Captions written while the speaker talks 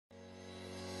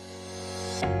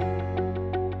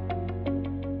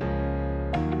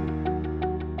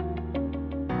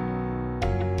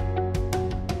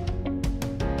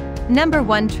Number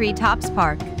 1. Treetops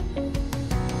Park.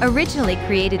 Originally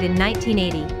created in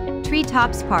 1980,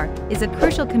 Treetops Park is a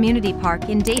crucial community park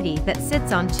in Davie that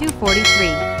sits on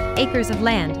 243 acres of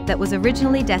land that was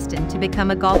originally destined to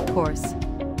become a golf course.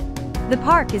 The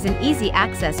park is an easy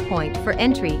access point for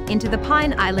entry into the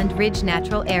Pine Island Ridge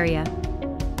Natural Area.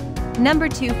 Number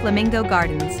 2. Flamingo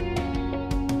Gardens.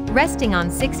 Resting on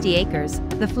 60 acres,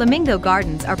 the Flamingo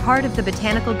Gardens are part of the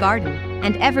Botanical Garden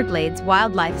and Everglades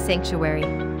Wildlife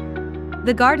Sanctuary.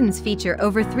 The gardens feature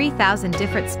over 3,000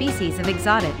 different species of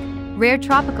exotic, rare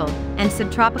tropical, and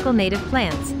subtropical native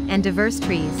plants and diverse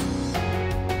trees.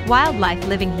 Wildlife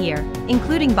living here,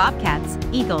 including bobcats,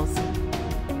 eagles.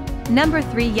 Number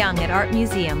 3. Young at Art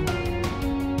Museum.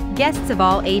 Guests of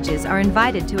all ages are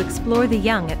invited to explore the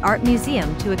Young at Art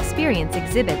Museum to experience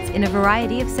exhibits in a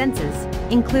variety of senses,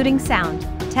 including sound,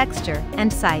 texture,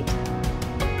 and sight.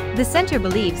 The center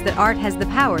believes that art has the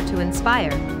power to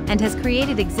inspire and has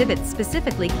created exhibits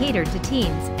specifically catered to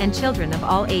teens and children of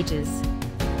all ages.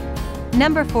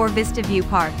 Number 4. Vista View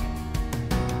Park.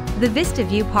 The Vista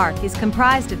View Park is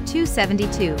comprised of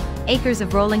 272 acres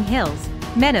of rolling hills,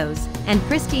 meadows, and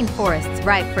pristine forests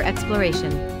ripe for exploration.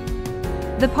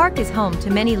 The park is home to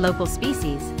many local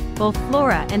species, both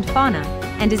flora and fauna,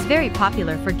 and is very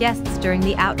popular for guests during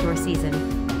the outdoor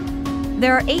season.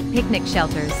 There are 8 picnic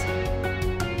shelters.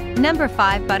 Number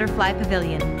 5. Butterfly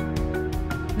Pavilion.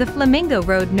 The Flamingo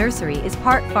Road Nursery is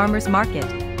part farmer's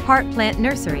market, part plant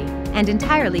nursery, and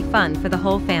entirely fun for the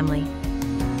whole family.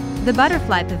 The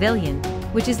Butterfly Pavilion,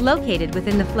 which is located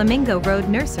within the Flamingo Road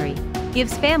Nursery,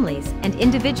 gives families and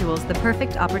individuals the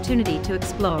perfect opportunity to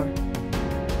explore.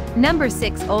 Number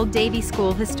 6. Old Davie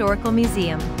School Historical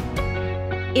Museum.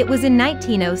 It was in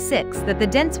 1906 that the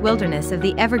dense wilderness of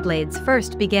the Everglades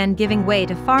first began giving way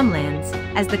to farmlands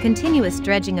as the continuous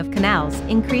dredging of canals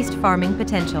increased farming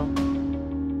potential.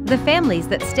 The families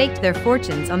that staked their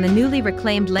fortunes on the newly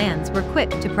reclaimed lands were quick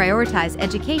to prioritize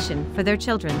education for their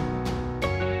children.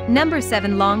 Number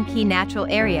 7. Long Key Natural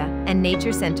Area and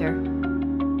Nature Center.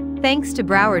 Thanks to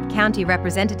Broward County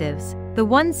representatives, the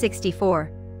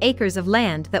 164 acres of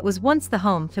land that was once the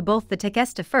home to both the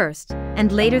Tequesta First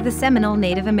and later the Seminole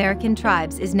Native American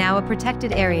tribes is now a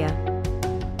protected area.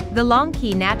 The Long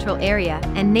Key Natural Area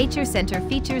and Nature Center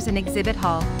features an exhibit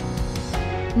hall.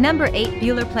 Number 8.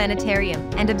 Buehler Planetarium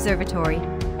and Observatory.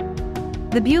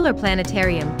 The Buehler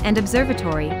Planetarium and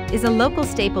Observatory is a local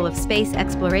staple of space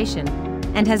exploration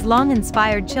and has long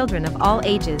inspired children of all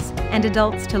ages and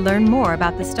adults to learn more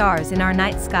about the stars in our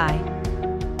night sky.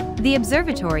 The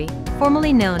observatory,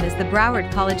 formerly known as the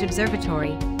Broward College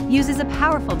Observatory, uses a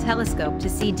powerful telescope to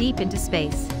see deep into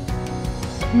space.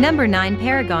 Number 9.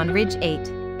 Paragon Ridge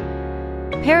 8.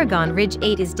 Paragon Ridge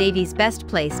 8 is Davie's best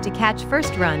place to catch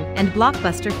first-run and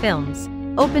blockbuster films,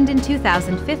 opened in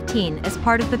 2015 as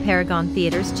part of the Paragon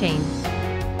Theaters chain.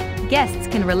 Guests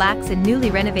can relax in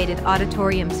newly renovated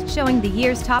auditoriums showing the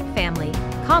year's top family,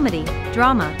 comedy,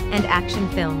 drama, and action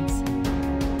films.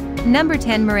 Number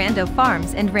 10. Mirando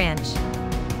Farms and Ranch.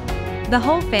 The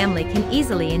whole family can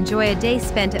easily enjoy a day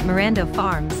spent at Mirando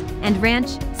Farms and Ranch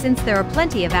since there are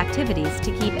plenty of activities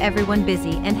to keep everyone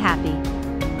busy and happy.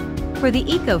 For the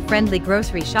eco-friendly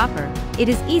grocery shopper, it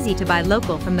is easy to buy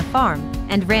local from the farm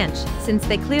and ranch since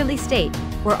they clearly state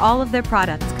where all of their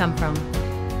products come from.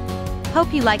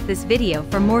 Hope you like this video.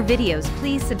 For more videos,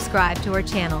 please subscribe to our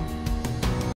channel.